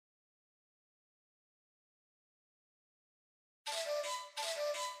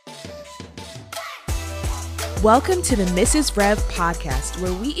Welcome to the Mrs. Rev podcast,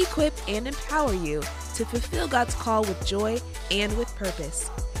 where we equip and empower you to fulfill God's call with joy and with purpose.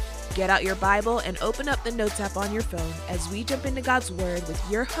 Get out your Bible and open up the Notes app on your phone as we jump into God's Word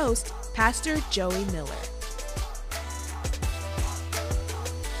with your host, Pastor Joie Miller.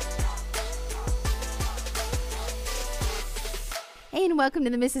 Hey, and welcome to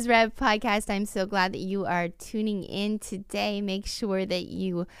the Mrs. Rev podcast. I'm so glad that you are tuning in today. Make sure that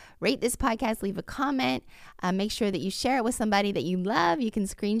you rate this podcast, leave a comment, make sure that you share it with somebody that you love. You can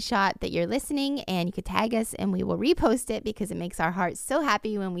screenshot that you're listening and you can tag us and we will repost it because it makes our hearts so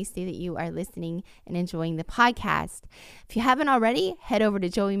happy when we see that you are listening and enjoying the podcast. If you haven't already, head over to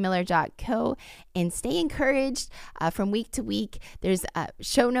joeymiller.co and stay encouraged from week to week. There's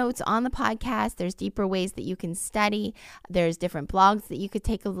show notes on the podcast. There's deeper ways that you can study. There's different blogs that you could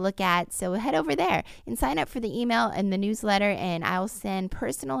take a look at. So head over there and sign up for the email and the newsletter, and I'll send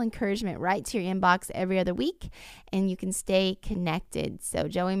personal encouragement right to your inbox every other week, and you can stay connected. So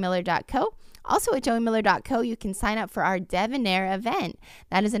joeymiller.co. Also at joeymiller.co, you can sign up for our Debonair event.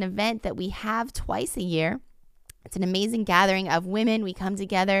 That is an event that we have twice a year. It's an amazing gathering of women. We come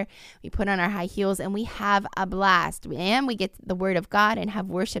together, we put on our high heels, and we have a blast. And we get the word of God and have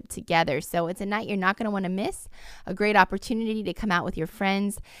worship together. So it's a night you're not going to want to miss, a great opportunity to come out with your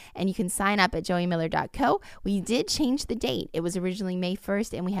friends. And you can sign up at joeymiller.co. We did change the date. It was originally May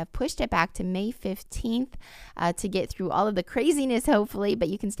 1st, and we have pushed it back to May 15th to get through all of the craziness, hopefully. But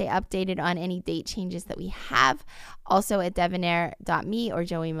you can stay updated on any date changes that we have. Also at debonair.me or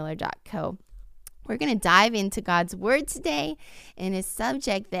joeymiller.co. We're going to dive into God's Word today in a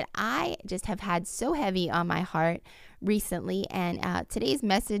subject that I just have had so heavy on my heart recently. And today's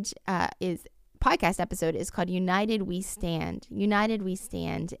podcast episode is called United We Stand. United We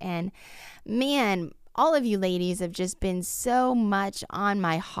Stand. And man, all of you ladies have just been so much on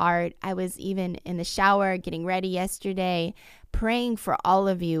my heart. I was even in the shower getting ready yesterday, praying for all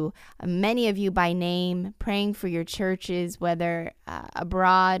of you, many of you by name, praying for your churches, whether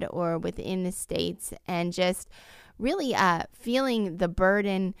abroad or within the States, and just really feeling the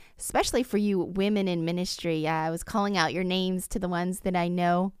burden, especially for you women in ministry. I was calling out your names to the ones that I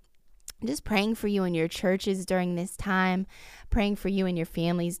know. Just praying for you and your churches during this time, praying for you and your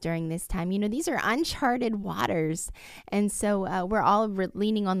families during this time. You know, these are uncharted waters. And so we're all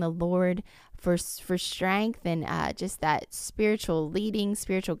leaning on the Lord for strength and just that spiritual leading,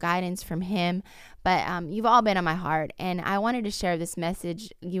 spiritual guidance from Him. But you've all been on my heart. And I wanted to share this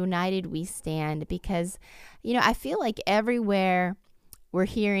message, United We Stand, because, you know, I feel like everywhere we're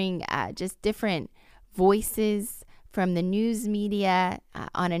hearing just different voices from the news media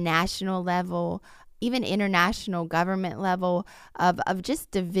on a national level, even international government level, of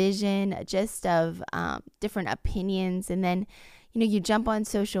just division, just of different opinions. And then, you know, you jump on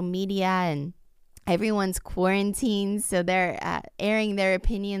social media and everyone's quarantined, so they're airing their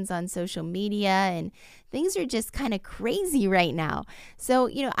opinions on social media, and things are just kind of crazy right now. So,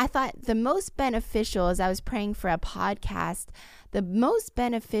 you know, I thought the most beneficial, as I was praying for a podcast, the most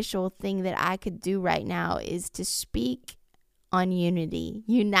beneficial thing that I could do right now is to speak on unity.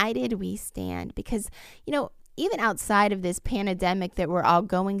 United we stand. Because, you know, even outside of this pandemic that we're all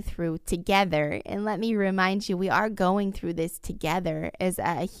going through together, and let me remind you, we are going through this together as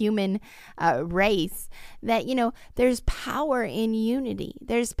a human race, that, you know, there's power in unity.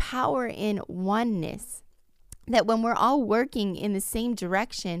 There's power in oneness. That when we're all working in the same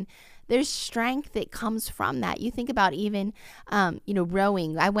direction, there's strength that comes from that. You think about even, you know,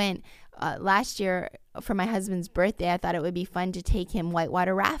 rowing. I went last year for my husband's birthday. I thought it would be fun to take him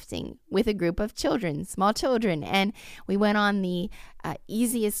whitewater rafting with a group of children, small children. And we went on the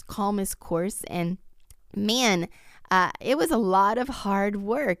easiest, calmest course. And man, it was a lot of hard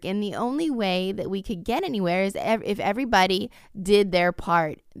work. And the only way that we could get anywhere is if everybody did their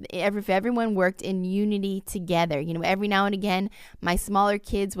part. If everyone worked in unity together. You know, every now and again, my smaller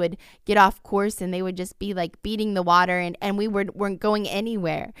kids would get off course and they would just be like beating the water, and we weren't going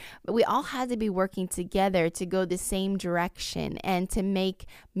anywhere. But we all had to be working together to go the same direction and to make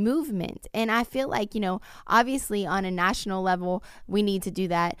movement. And I feel like, you know, obviously on a national level, we need to do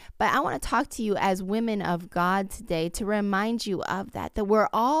that. But I want to talk to you as women of God today to remind you of that we're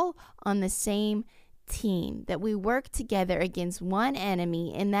all on the same team, that we work together against one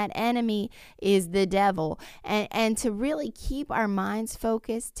enemy, and that enemy is the devil, and to really keep our minds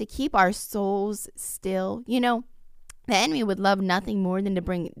focused, to keep our souls still. You know, the enemy would love nothing more than to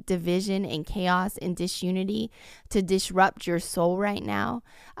bring division and chaos and disunity, to disrupt your soul right now,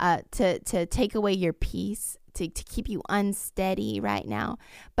 to take away your peace, to keep you unsteady right now.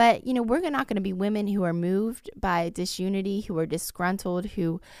 But, you know, we're not going to be women who are moved by disunity, who are disgruntled,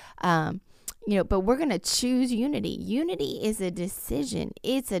 who but we're going to choose unity. Unity is a decision.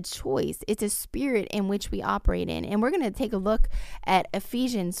 It's a choice. It's a spirit in which we operate in. And we're going to take a look at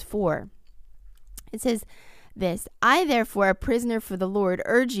Ephesians 4. It says this, I therefore, a prisoner for the Lord,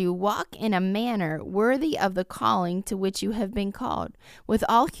 urge you, walk in a manner worthy of the calling to which you have been called, with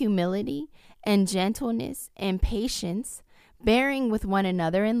all humility and gentleness and patience, bearing with one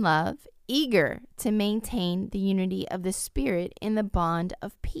another in love, eager to maintain the unity of the Spirit in the bond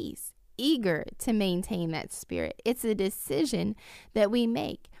of peace. Eager to maintain that spirit. It's a decision that we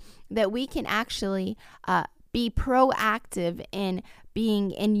make, that we can actually be proactive in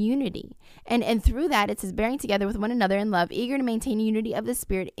being in unity. And through that, it says, bearing together with one another in love, eager to maintain unity of the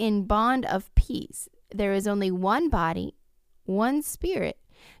Spirit in bond of peace. There is only one body, one Spirit,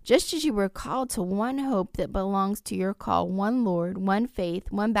 just as you were called to one hope that belongs to your call, one Lord, one faith,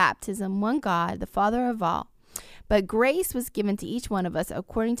 one baptism, one God, the Father of all. But grace was given to each one of us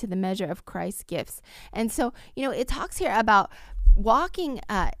according to the measure of Christ's gifts. And so, it talks here about walking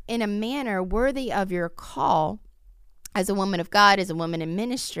in a manner worthy of your call as a woman of God, as a woman in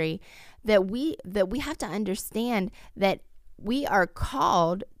ministry, that we have to understand that we are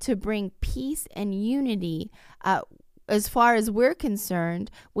called to bring peace and unity as far as we're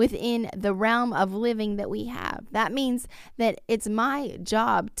concerned, within the realm of living that we have. That means that it's my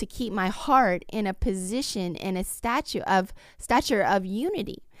job to keep my heart in a position and a stature of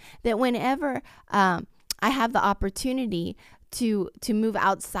unity. That whenever I have the opportunity to move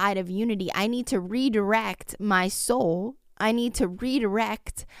outside of unity, I need to redirect my soul. I need to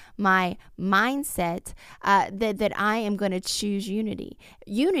redirect my mindset that I am going to choose unity.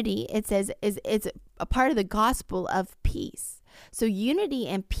 Unity, it says, is a part of the gospel of peace. So unity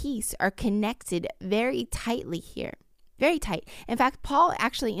and peace are connected very tightly here. Very tight. In fact, Paul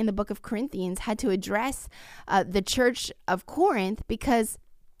actually in the book of Corinthians had to address the church of Corinth because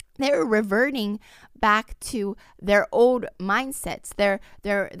they were reverting back to their old mindsets,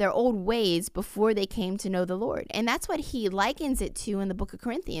 their old ways before they came to know the Lord. And that's what he likens it to in the book of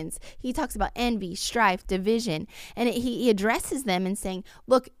Corinthians. He talks about envy, strife, division, and he addresses them and saying,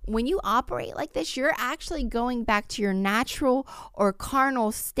 look, when you operate like this, you're actually going back to your natural or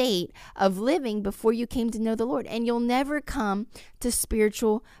carnal state of living before you came to know the Lord. And you'll never come to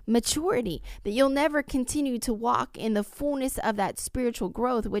spiritual maturity, that you'll never continue to walk in the fullness of that spiritual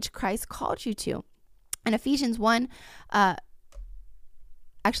growth which Christ called you to. In Ephesians 1, in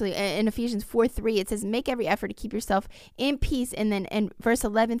Ephesians 4:3, it says, make every effort to keep yourself in peace. And then in verse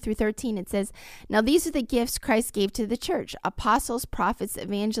 11 through 13, it says, now these are the gifts Christ gave to the church: apostles, prophets,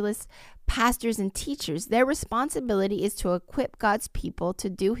 evangelists, pastors, and teachers. Their responsibility is to equip God's people to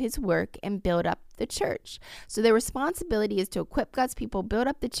do his work and build up the church. So their responsibility is to equip God's people, build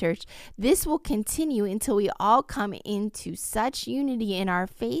up the church. This will continue until we all come into such unity in our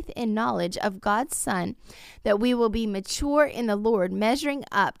faith and knowledge of God's Son that we will be mature in the Lord, measuring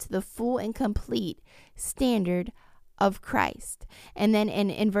up to the full and complete standard of Christ. And then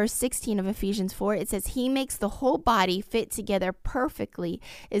in verse 16 of Ephesians 4, it says, he makes the whole body fit together perfectly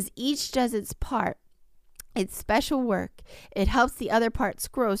as each does its part. It's special work. It helps the other parts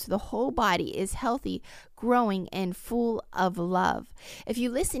grow so the whole body is healthy, growing, and full of love. If you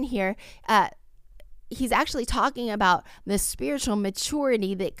listen here, he's actually talking about the spiritual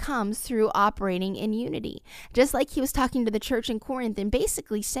maturity that comes through operating in unity. Just like he was talking to the church in Corinth and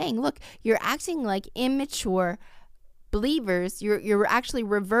basically saying, look, you're acting like immature believers. You're actually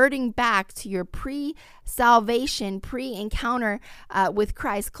reverting back to your pre-salvation, pre-encounter with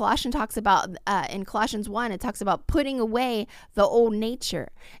Christ. Colossians talks about, in Colossians 1, it talks about putting away the old nature.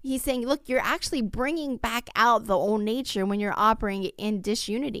 He's saying, look, you're actually bringing back out the old nature when you're operating in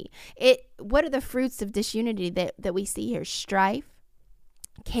disunity. What are the fruits of disunity that we see here? Strife,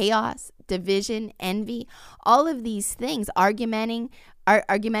 chaos, division, envy, all of these things,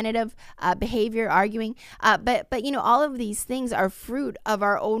 argumentative behavior, arguing, but all of these things are fruit of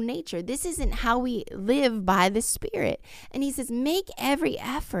our old nature. This isn't how we live by the Spirit. And he says, make every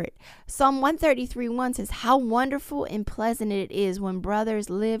effort. Psalm 133:1 says, how wonderful and pleasant it is when brothers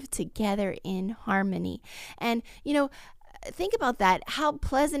live together in harmony. And think about that, how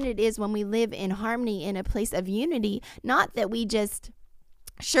pleasant it is when we live in harmony in a place of unity, not that we just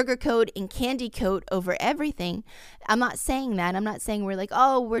sugarcoat and candy coat over everything. I'm not saying that. I'm not saying we're like,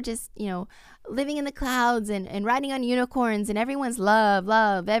 oh, we're just, living in the clouds and riding on unicorns and everyone's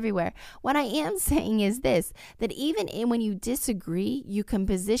love everywhere. What I am saying is this, that even when you disagree, you can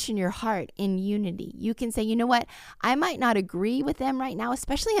position your heart in unity. You can say, you know what? I might not agree with them right now,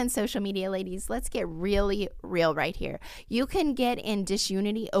 especially on social media, ladies. Let's get really real right here. You can get in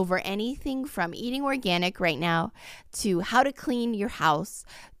disunity over anything from eating organic right now to how to clean your house,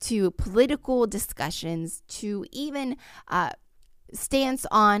 to political discussions, to even stance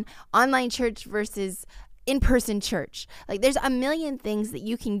on online church versus in-person church. Like, there's a million things that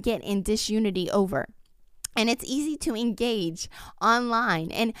you can get in disunity over. And it's easy to engage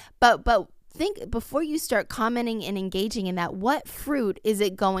online. But think before you start commenting and engaging in that, what fruit is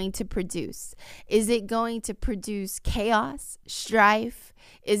it going to produce? Is it going to produce chaos, strife?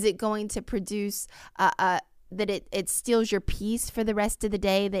 Is it going to produce that it steals your peace for the rest of the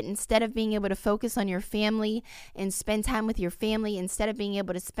day, that instead of being able to focus on your family and spend time with your family, instead of being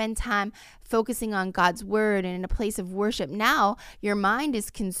able to spend time focusing on God's word and in a place of worship, now your mind is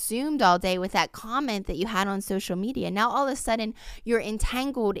consumed all day with that comment that you had on social media. Now all of a sudden you're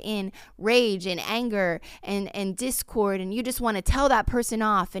entangled in rage and anger and discord, and you just want to tell that person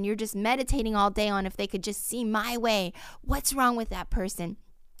off, and you're just meditating all day on if they could just see my way. What's wrong with that person?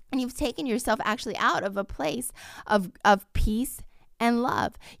 And you've taken yourself actually out of a place of peace and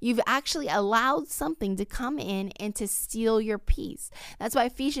love. You've actually allowed something to come in and to steal your peace. That's why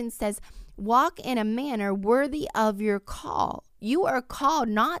Ephesians says, walk in a manner worthy of your call. You are called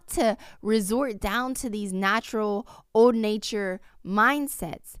not to resort down to these natural old nature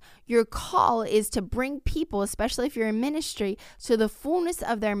mindsets. Your call is to bring people, especially if you're in ministry, to the fullness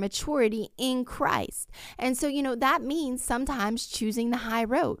of their maturity in Christ. And so, that means sometimes choosing the high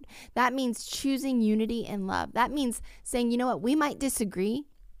road. That means choosing unity and love. That means saying, you know what, we might disagree,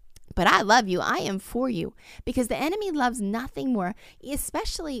 but I love you. I am for you. Because the enemy loves nothing more,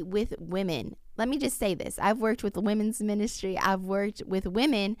 especially with women. Let me just say this. I've worked with the women's ministry. I've worked with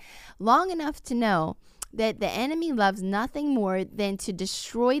women long enough to know that the enemy loves nothing more than to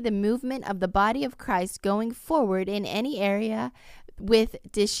destroy the movement of the body of Christ going forward in any area with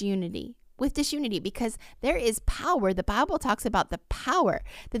disunity. Because there is power. The Bible talks about the power,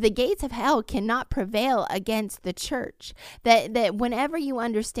 that the gates of hell cannot prevail against the church. That whenever you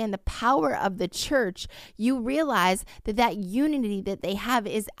understand the power of the church, you realize that unity that they have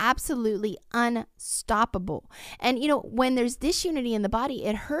is absolutely unstoppable. And when there's disunity in the body,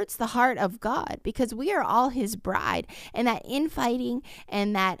 it hurts the heart of God, because we are all his bride, and that infighting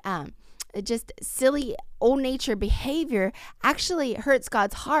and that just silly old nature behavior actually hurts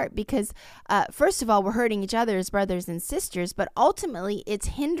God's heart, because first of all, we're hurting each other as brothers and sisters, but ultimately it's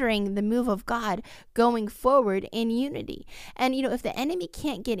hindering the move of God going forward in unity. And if the enemy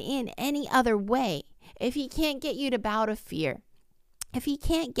can't get in any other way, if he can't get you to bow to fear, if he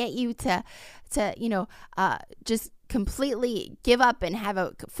can't get you to just completely give up and have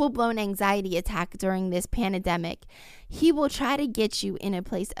a full-blown anxiety attack during this pandemic, he will try to get you in a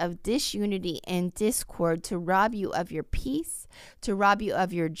place of disunity and discord to rob you of your peace, to rob you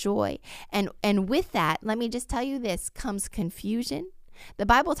of your joy. And with that, let me just tell you this, comes confusion. The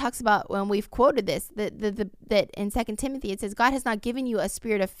Bible talks about, when we've quoted this, that in 2 Timothy, it says, God has not given you a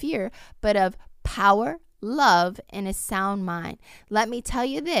spirit of fear, but of power, love, and a sound mind. Let me tell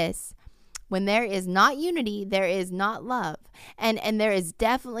you this. When there is not unity, there is not love. And there is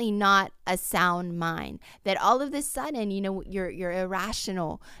definitely not a sound mind. That all of a sudden, you're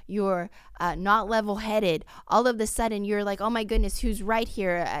irrational, you're not level-headed. All of a sudden, you're like, oh my goodness, who's right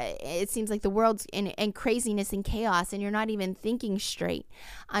here? It seems like the world's in craziness and chaos, and you're not even thinking straight.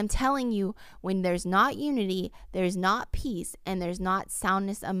 I'm telling you, when there's not unity, there's not peace, and there's not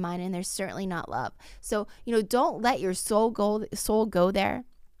soundness of mind, and there's certainly not love. So, don't let your soul go there.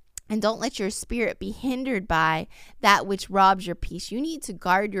 And don't let your spirit be hindered by that which robs your peace. You need to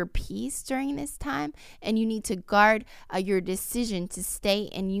guard your peace during this time, and you need to guard your decision to stay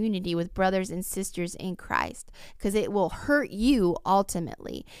in unity with brothers and sisters in Christ, because it will hurt you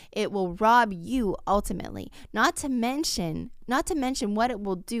ultimately. It will rob you ultimately. Not to mention what it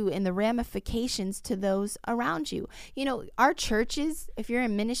will do in the ramifications to those around you. Our churches, if you're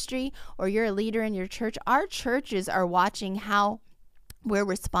in ministry or you're a leader in your church, our churches are watching how we're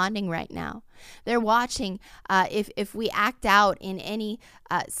responding right now. They're watching if we act out in any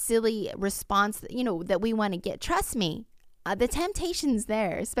silly response, that we want to get. Trust me, the temptation's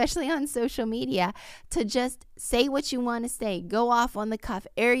there, especially on social media, to just say what you want to say, go off on the cuff,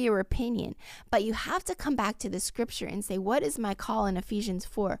 air your opinion. But you have to come back to the scripture and say, what is my call in Ephesians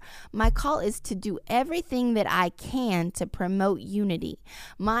 4? My call is to do everything that I can to promote unity.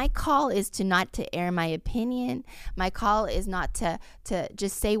 My call is to not to air my opinion. My call is not to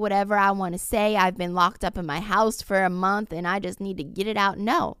just say whatever I want to say. I've been locked up in my house for a month and I just need to get it out.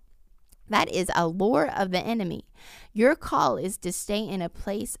 No. That is a lure of the enemy. Your call is to stay in a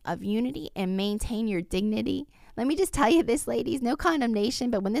place of unity and maintain your dignity. Let me just tell you this, ladies, no condemnation,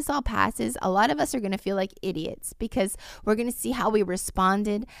 but when this all passes, a lot of us are going to feel like idiots because we're going to see how we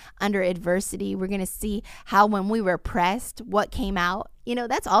responded under adversity. We're going to see how when we were pressed, what came out. You know,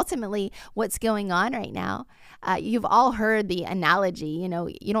 that's ultimately what's going on right now. You've all heard the analogy, you know,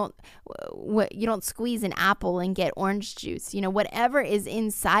 you don't squeeze an apple and get orange juice. You know, whatever is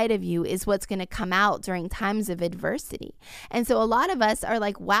inside of you is what's going to come out during times of adversity. And so a lot of us are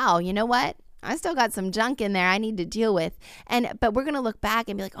like, wow, you know what? I still got some junk in there I need to deal with. But we're going to look back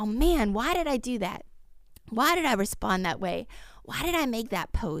and be like, oh man, why did I do that? Why did I respond that way? Why did I make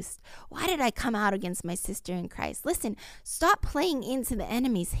that post? Why did I come out against my sister in Christ? Listen, stop playing into the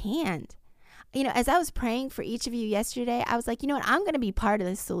enemy's hand. You know, as I was praying for each of you yesterday, I was like, you know what, I'm going to be part of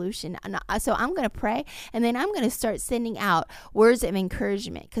the solution. And so I'm going to pray, and then I'm going to start sending out words of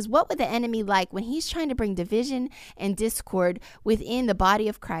encouragement. Because what would the enemy like when he's trying to bring division and discord within the body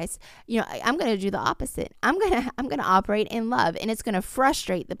of Christ? You know, I'm going to do the opposite. I'm going to operate in love, and it's going to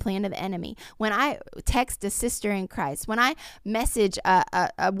frustrate the plan of the enemy. When I text a sister in Christ, when I message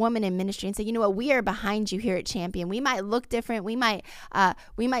a woman in ministry and say, you know what, we are behind you here at Champion. We might look different. We might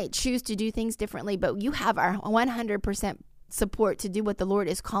choose to do things differently, but you have our 100% support to do what the Lord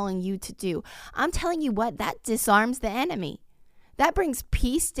is calling you to do. I'm telling you what, that disarms the enemy. That brings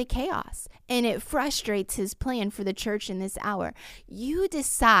peace to chaos, and it frustrates his plan for the church in this hour. You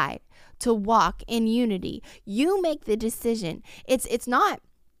decide to walk in unity. You make the decision. It's not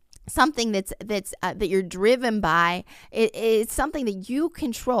something that you're driven by. It's something that you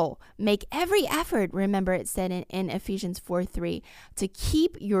control. Make every effort, remember it said in Ephesians 4:3, to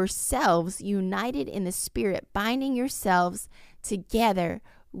keep yourselves united in the Spirit, binding yourselves together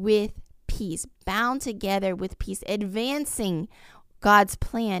with peace, bound together with peace, advancing God's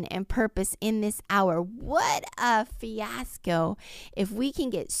plan and purpose in this hour. What a fiasco if we can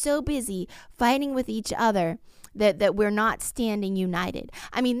get so busy fighting with each other that we're not standing united.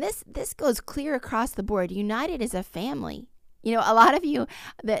 I mean, this goes clear across the board. United as a family. You know, a lot of you,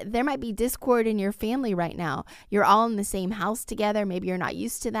 there might be discord in your family right now. You're all in the same house together. Maybe you're not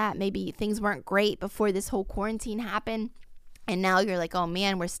used to that. Maybe things weren't great before this whole quarantine happened. And now you're like, oh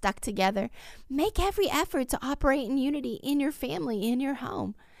man, we're stuck together. Make every effort to operate in unity in your family, in your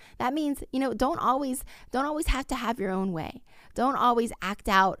home. That means, you know, don't always have to have your own way. Don't always act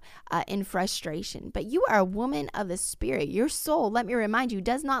out in frustration. But you are a woman of the Spirit. Your soul, let me remind you,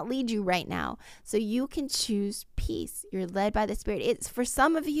 does not lead you right now. So you can choose peace. You're led by the Spirit. It's for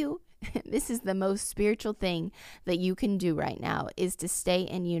some of you, this is the most spiritual thing that you can do right now, is to stay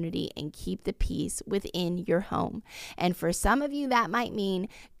in unity and keep the peace within your home. And for some of you, that might mean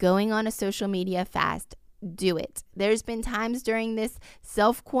going on a social media fast. Do it. There's been times during this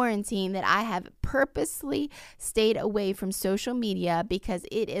self-quarantine that I have purposely stayed away from social media because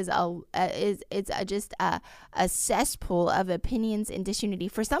it is just a cesspool of opinions and disunity.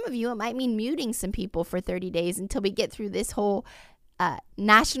 For some of you, it might mean muting some people for 30 days until we get through this whole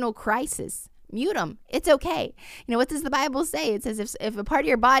national crisis. Mute them. It's okay. You know, what does the Bible say? It says if a part of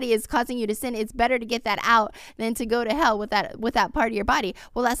your body is causing you to sin, it's better to get that out than to go to hell with that part of your body.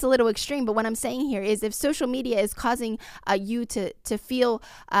 Well, that's a little extreme. But what I'm saying here is if social media is causing you to feel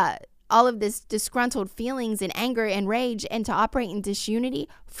all of this disgruntled feelings and anger and rage and to operate in disunity,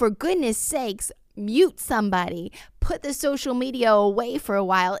 for goodness sakes, mute somebody. Put the social media away for a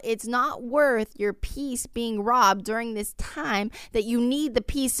while. It's not worth your peace being robbed during this time that you need the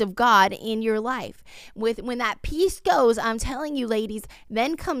peace of God in your life. When that peace goes, I'm telling you, ladies,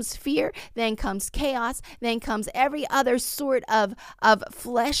 then comes fear, then comes chaos, then comes every other sort of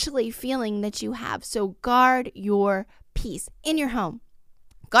fleshly feeling that you have. So guard your peace in your home.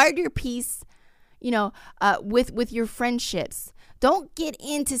 Guard your peace, with your friendships. Don't get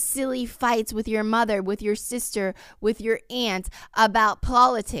into silly fights with your mother, with your sister, with your aunt about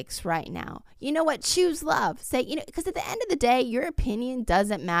politics right now. You know what? Choose love. Say, because at the end of the day, your opinion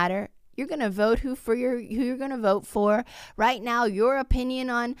doesn't matter. You're going to vote who you're going to vote for. Right now, your opinion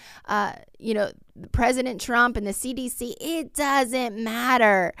on, President Trump and the CDC, it doesn't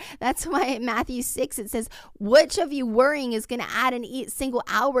matter. That's why in Matthew 6, it says, which of you worrying is going to add a single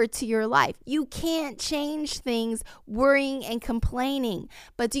hour to your life? You can't change things worrying and complaining.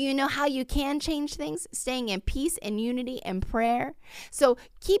 But do you know how you can change things? Staying in peace and unity and prayer. So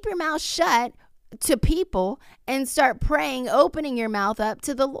keep your mouth shut to people and start praying, opening your mouth up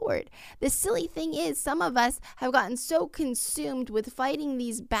to the Lord. The silly thing is, some of us have gotten so consumed with fighting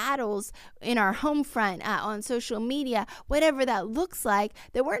these battles in our home front, on social media, whatever that looks like,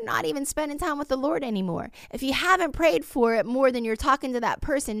 that we're not even spending time with the Lord anymore. If you haven't prayed for it more than you're talking to that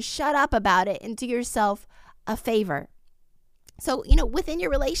person, shut up about it and do yourself a favor. So, within your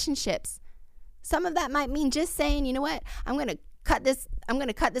relationships, some of that might mean just saying, you know what, I'm going to cut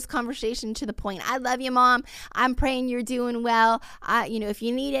this conversation to the point. I love you, Mom. I'm praying you're doing well. If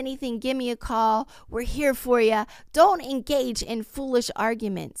you need anything, give me a call. We're here for you. Don't engage in foolish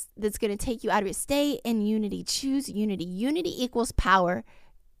arguments that's going to take you out of it. Stay in unity. Choose unity. Unity equals power,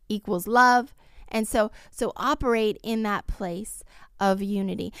 equals love. And so operate in that place of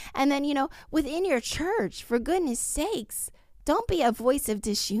unity. And then, within your church, for goodness sakes, don't be a voice of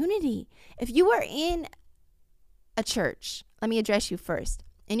disunity. If you are in a church, let me address you first,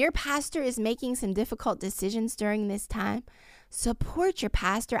 and your pastor is making some difficult decisions during this time, support your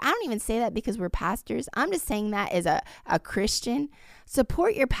pastor. I don't even say that because we're pastors. I'm just saying that as a Christian.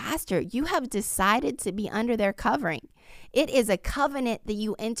 Support your pastor. You have decided to be under their covering. It is a covenant that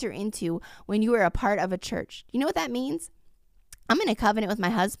you enter into when you are a part of a church. You know what that means? I'm in a covenant with my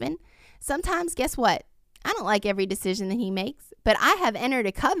husband. Sometimes, guess what? I don't like every decision that he makes, but I have entered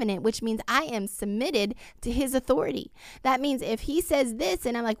a covenant, which means I am submitted to his authority. That means if he says this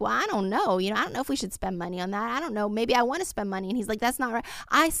and I'm like, well, I don't know. I don't know if we should spend money on that. I don't know. Maybe I want to spend money. And he's like, that's not right.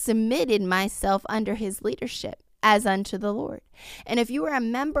 I submitted myself under his leadership as unto the Lord. And if you are a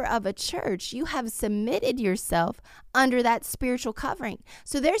member of a church, you have submitted yourself under that spiritual covering.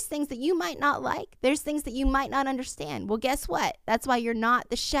 So there's things that you might not like. There's things that you might not understand. Well, guess what? That's why you're not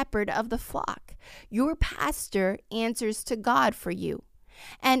the shepherd of the flock. Your pastor answers to God for you.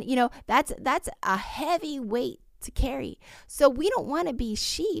 And, that's a heavy weight to carry. So we don't want to be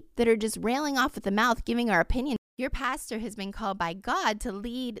sheep that are just railing off at the mouth, giving our opinion. Your pastor has been called by God to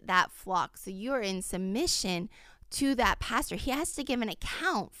lead that flock. So you're in submission to that pastor. He has to give an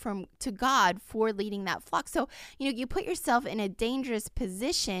account to God for leading that flock. So, you put yourself in a dangerous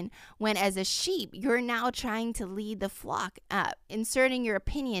position when, as a sheep, you're now trying to lead the flock, inserting your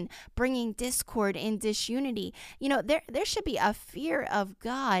opinion, bringing discord and disunity. There should be a fear of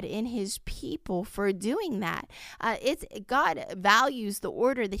God in his people for doing that. God values the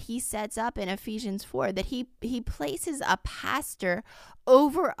order that he sets up in Ephesians 4, that he places a pastor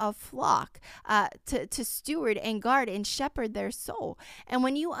over a flock to steward and guard and shepherd their soul. And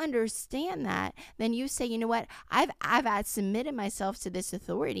when you understand that, then you say, you know what, I've submitted myself to this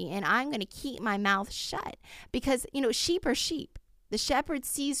authority, and I'm going to keep my mouth shut, because sheep are sheep. The shepherd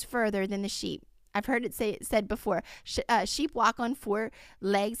sees further than the sheep. I've heard it said before, sheep walk on 4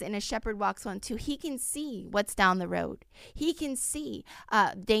 legs and a shepherd walks on 2. He can see what's down the road. He can see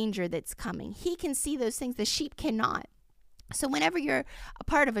danger that's coming. He can see those things the sheep cannot. So whenever you're a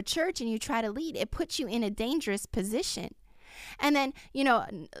part of a church and you try to lead, it puts you in a dangerous position. And then,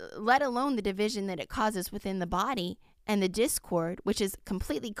 let alone the division that it causes within the body and the discord, which is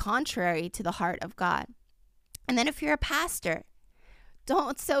completely contrary to the heart of God. And then if you're a pastor,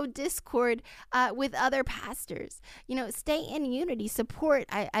 don't sow discord with other pastors. Stay in unity, support.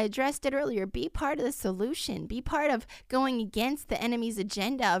 I addressed it earlier. Be part of the solution. Be part of going against the enemy's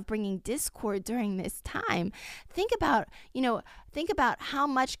agenda of bringing discord during this time. Think about how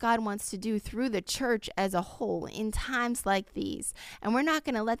much God wants to do through the church as a whole in times like these. And we're not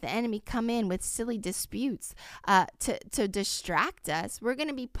going to let the enemy come in with silly disputes to distract us. We're going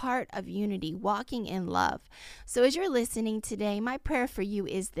to be part of unity, walking in love. So as you're listening today, my prayer for you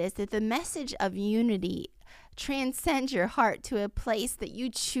is this, that the message of unity transcends your heart to a place that you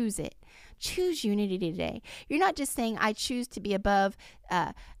choose it. Choose unity today. You're not just saying, I choose to be above,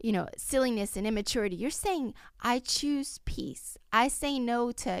 silliness and immaturity. You're saying, I choose peace. I say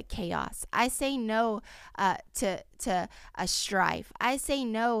no to chaos. I say no to a strife. I say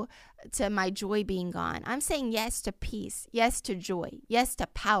no to my joy being gone. I'm saying yes to peace, yes to joy, yes to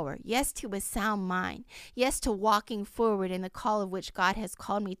power, yes to a sound mind, yes to walking forward in the call of which God has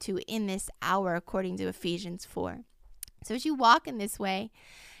called me to in this hour, according to Ephesians 4. So as you walk in this way,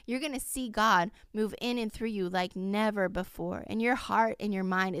 you're going to see God move in and through you like never before. And your heart and your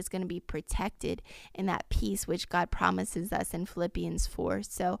mind is going to be protected in that peace which God promises us in Philippians 4.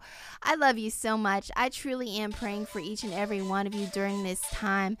 So I love you so much. I truly am praying for each and every one of you during this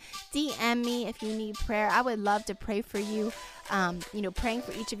time. DM me if you need prayer. I would love to pray for you. Praying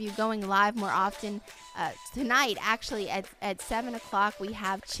for each of you, going live more often. Tonight, actually, at 7 o'clock, we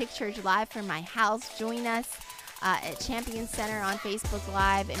have Chick Church Live from my house. Join us at Champion Center on Facebook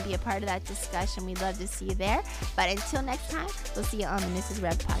Live and be a part of that discussion. We'd love to see you there. But until next time, we'll see you on the Mrs.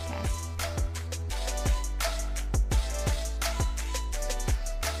 Rev podcast.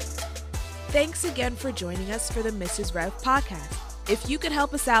 Thanks again for joining us for the Mrs. Rev podcast. If you could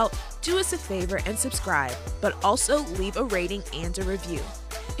help us out, do us a favor and subscribe, but also leave a rating and a review.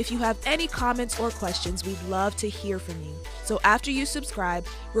 If you have any comments or questions, we'd love to hear from you. So after you subscribe,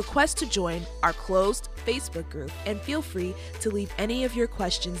 request to join our closed Facebook group and feel free to leave any of your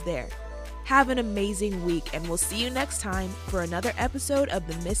questions there. Have an amazing week, and we'll see you next time for another episode of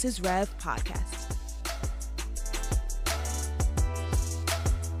the Mrs. Rev podcast.